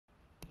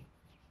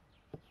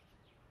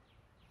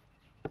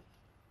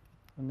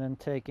and then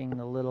taking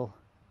the little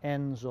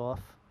ends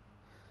off.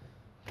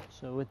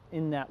 So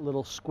in that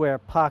little square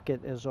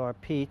pocket is our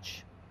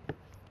peach.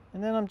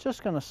 And then I'm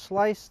just going to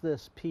slice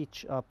this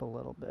peach up a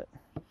little bit,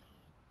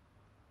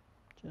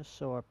 just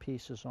so our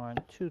pieces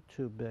aren't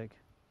too big.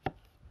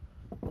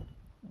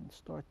 And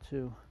start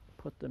to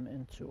put them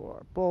into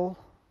our bowl.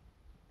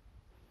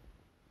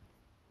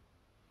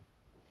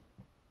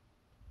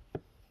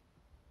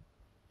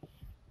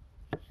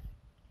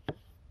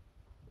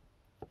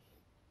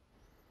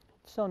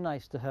 It's so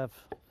nice to have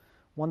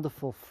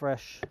wonderful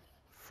fresh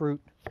fruit.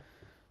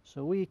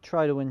 So we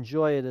try to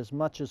enjoy it as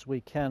much as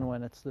we can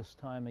when it's this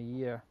time of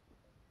year.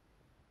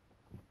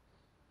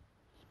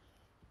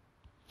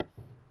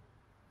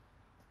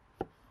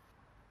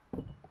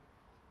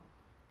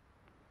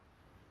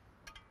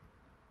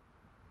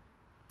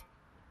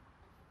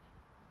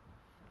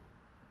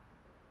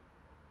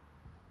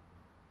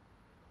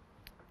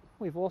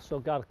 We've also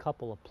got a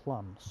couple of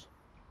plums.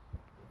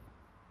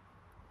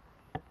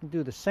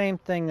 Do the same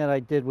thing that I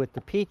did with the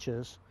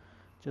peaches,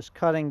 just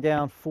cutting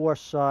down 4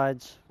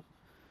 sides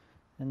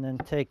and then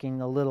taking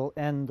the little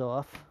end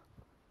off.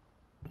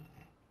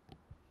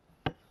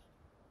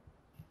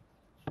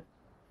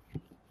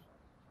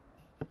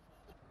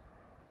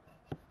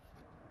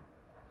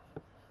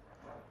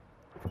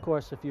 Of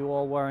course, if you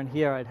all weren't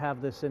here, I'd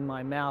have this in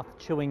my mouth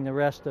chewing the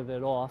rest of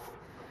it off,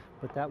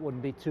 but that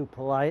wouldn't be too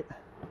polite.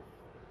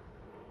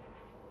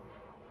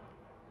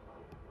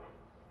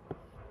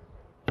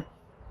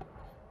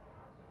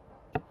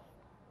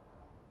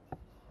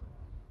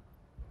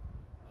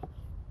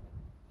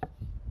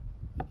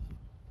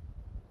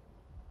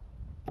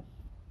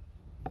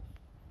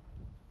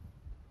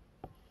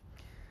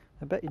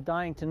 I bet you're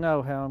dying to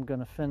know how I'm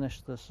going to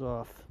finish this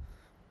off.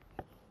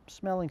 I'm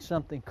smelling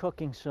something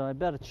cooking, so I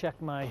better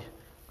check my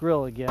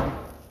grill again.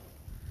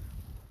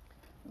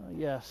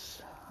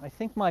 Yes, I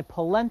think my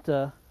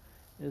polenta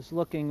is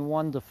looking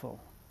wonderful.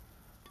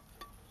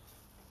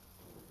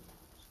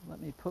 So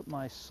let me put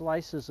my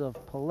slices of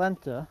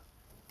polenta .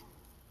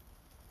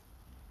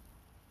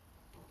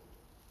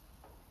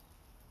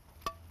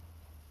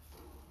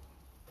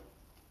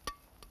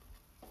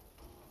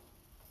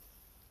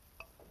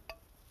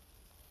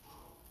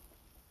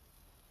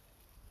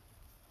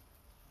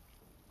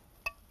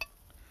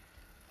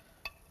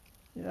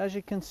 As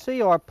you can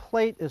see, our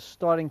plate is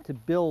starting to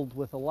build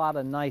with a lot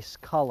of nice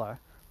color.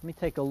 Let me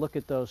take a look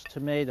at those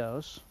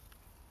tomatoes.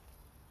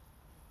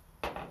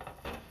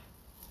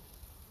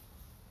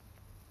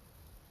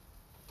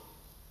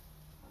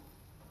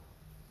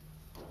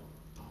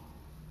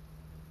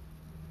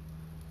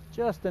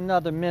 Just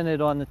another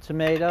minute on the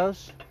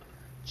tomatoes.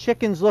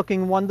 Chicken's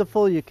looking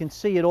wonderful. You can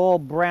see it all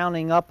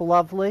browning up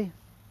lovely.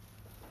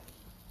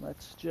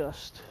 Let's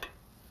just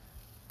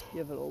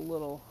give it a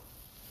little,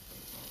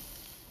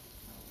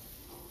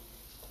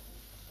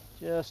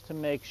 just to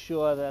make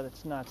sure that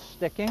it's not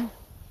sticking.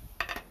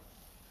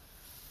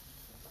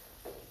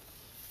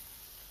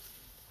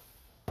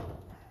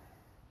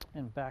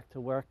 And back to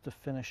work to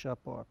finish up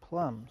our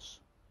plums.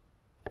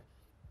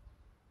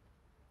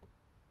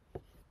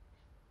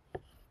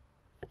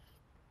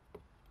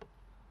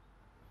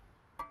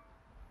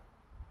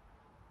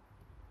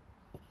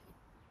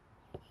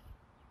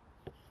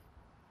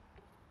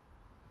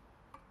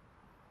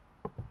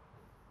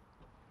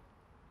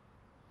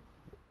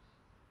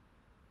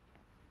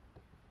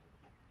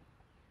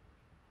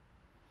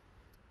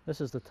 This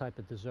is the type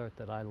of dessert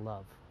that I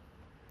love.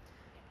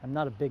 I'm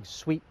not a big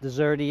sweet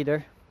dessert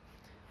eater,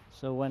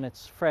 so when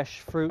it's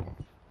fresh fruit,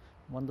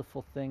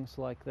 wonderful things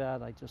like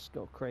that, I just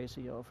go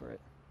crazy over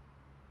it.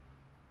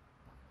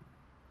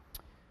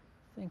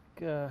 I think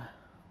we're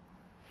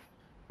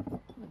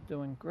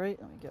doing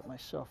great. Let me get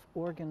myself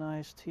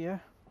organized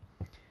here.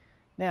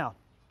 Now,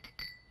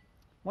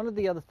 one of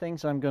the other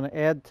things I'm going to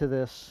add to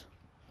this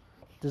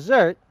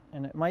dessert,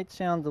 and it might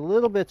sound a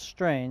little bit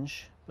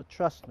strange, but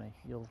trust me,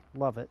 you'll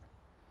love it.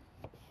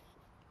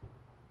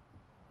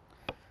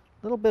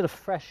 A little bit of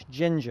fresh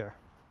ginger.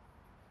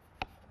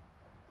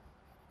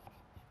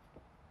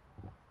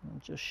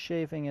 I'm just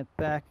shaving it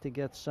back to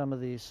get some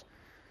of these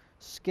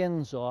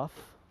skins off.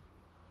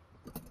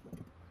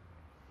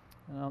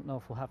 I don't know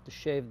if we'll have to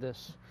shave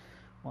this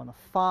on a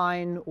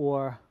fine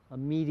or a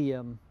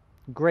medium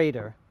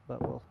grater,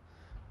 but we'll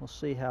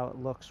see how it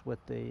looks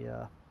with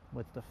the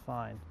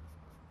fine.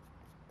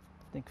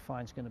 I think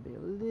fine's going to be a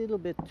little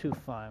bit too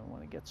fine. I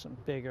want to get some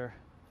bigger.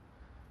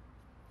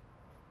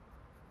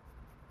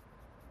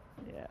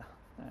 Yeah,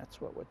 that's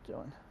what we're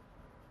doing.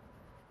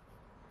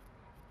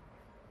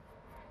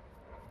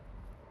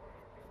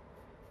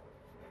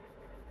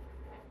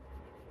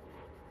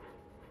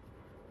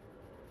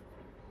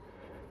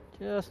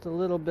 Just a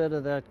little bit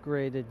of that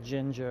grated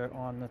ginger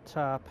on the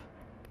top.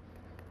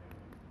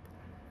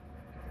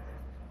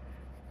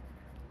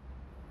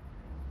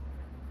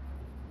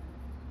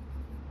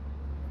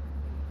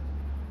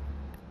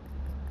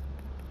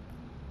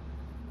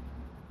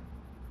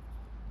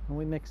 When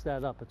we mix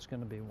that up, it's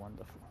going to be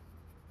wonderful.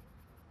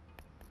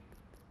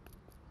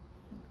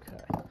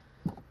 Okay,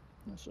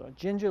 There's our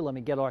ginger. Let me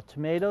get our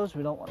tomatoes.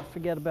 We don't want to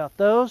forget about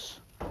those.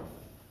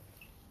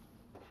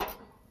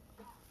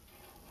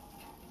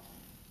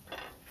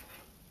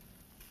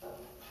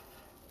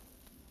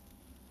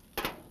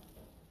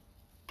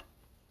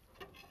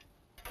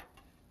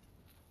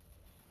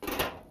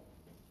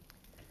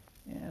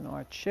 And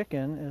our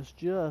chicken is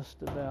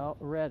just about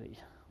ready.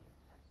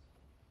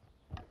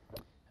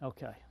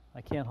 Okay,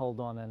 I can't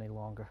hold on any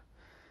longer.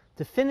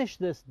 To finish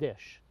this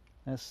dish,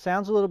 and it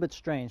sounds a little bit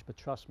strange, but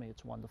trust me,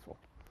 it's wonderful.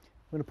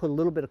 I'm going to put a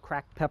little bit of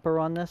cracked pepper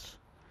on this.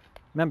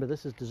 Remember,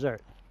 this is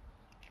dessert.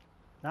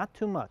 Not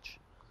too much.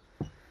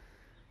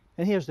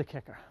 And here's the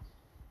kicker.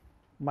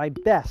 My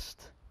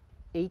best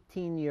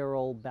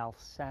 18-year-old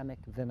balsamic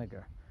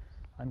vinegar.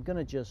 I'm going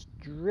to just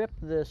drip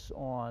this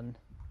on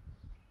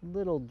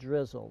little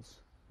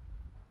drizzles.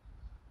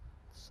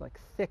 It's like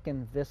thick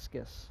and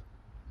viscous.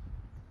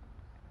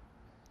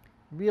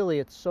 Really,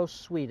 it's so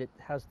sweet. It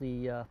has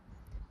the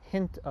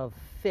hint of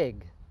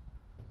fig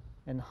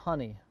and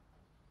honey.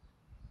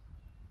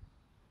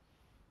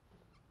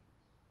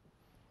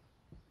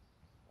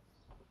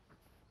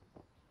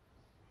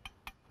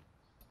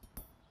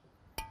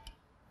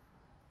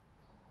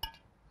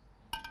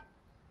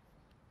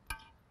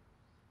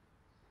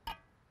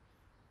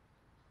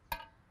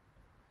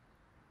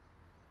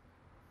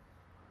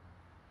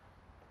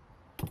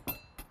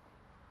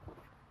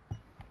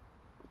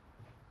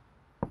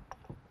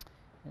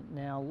 And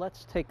now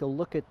let's take a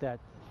look at that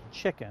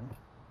chicken.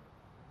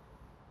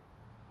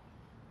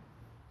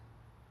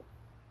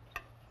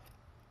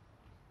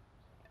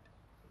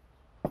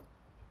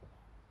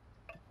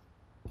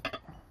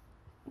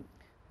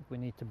 We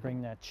need to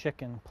bring that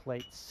chicken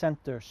plate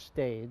center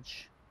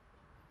stage.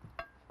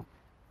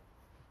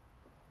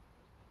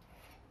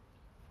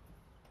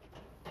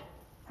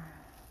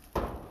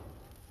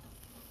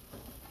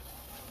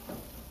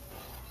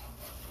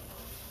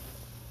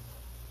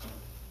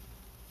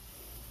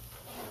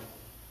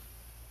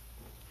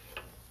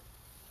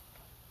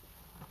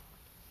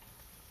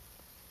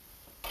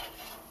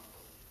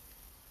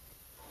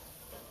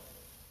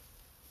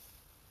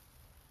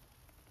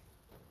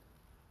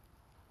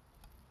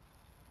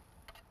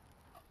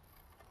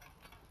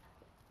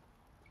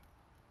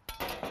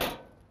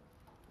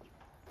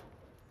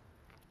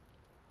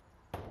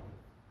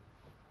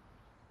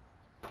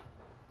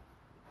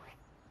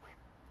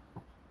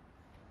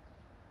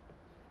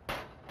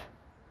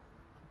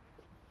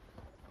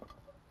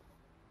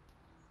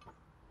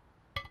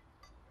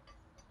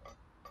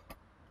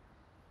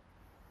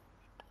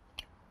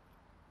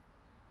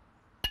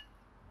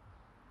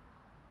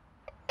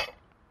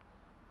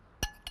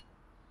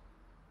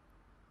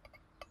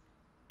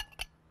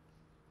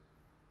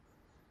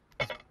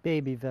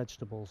 Baby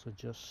vegetables are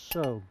just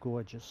so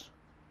gorgeous.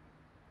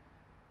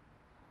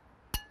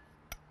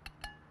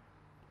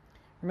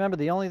 Remember,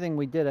 the only thing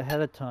we did ahead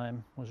of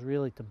time was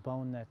really to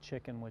bone that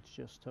chicken, which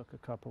just took a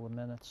couple of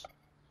minutes.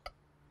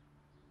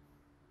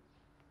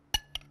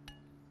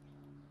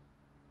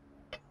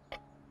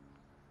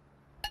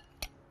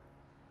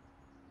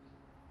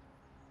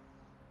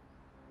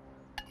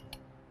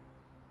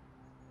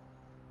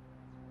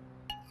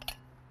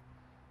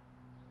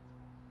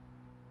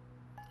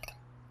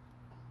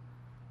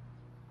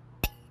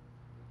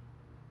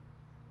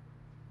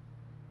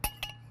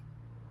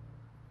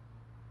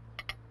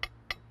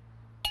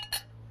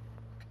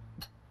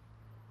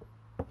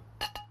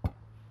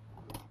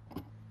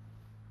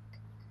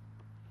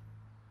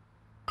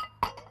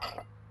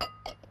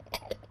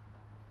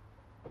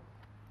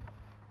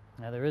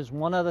 Now there is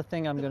one other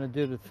thing I'm going to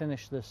do to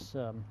finish this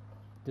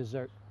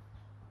dessert.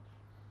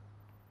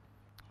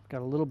 I've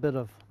got a little bit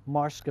of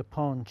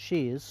mascarpone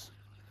cheese,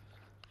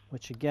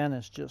 which again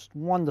is just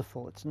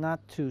wonderful. It's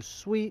not too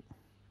sweet.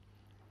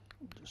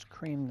 Just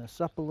cream this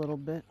up a little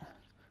bit.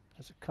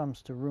 As it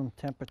comes to room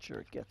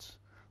temperature, it gets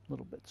a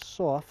little bit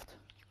soft.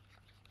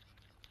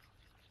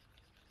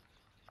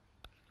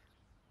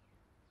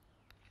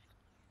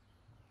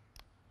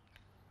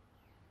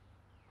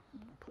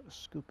 Put a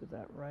scoop of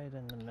that right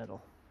in the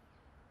middle.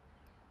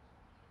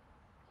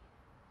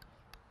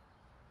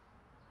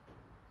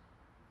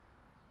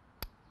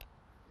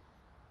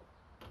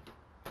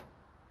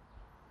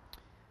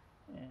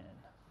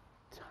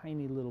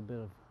 Tiny little bit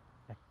of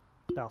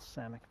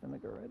balsamic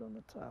vinegar right on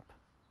the top.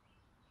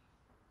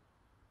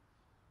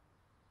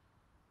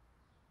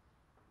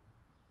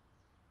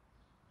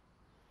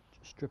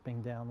 Just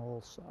dripping down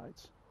all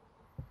sides.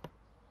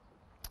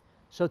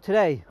 So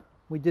today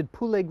we did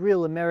poulet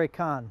grill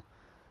American,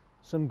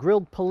 some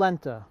grilled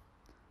polenta,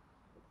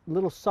 a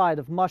little side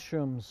of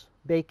mushrooms,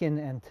 bacon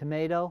and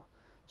tomato,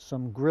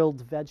 some grilled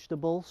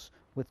vegetables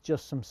with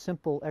just some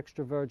simple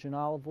extra virgin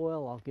olive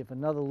oil. I'll give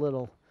another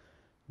little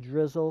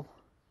drizzle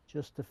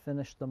just to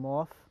finish them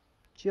off.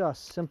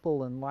 Just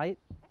simple and light.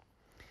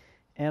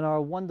 And our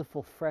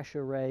wonderful fresh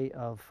array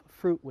of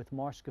fruit with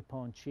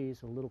mascarpone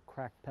cheese, a little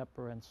cracked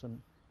pepper, and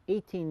some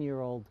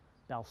 18-year-old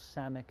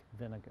balsamic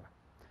vinegar.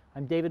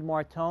 I'm David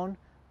Martone,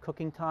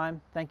 Cooking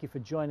Time. Thank you for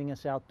joining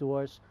us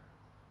outdoors.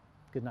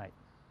 Good night.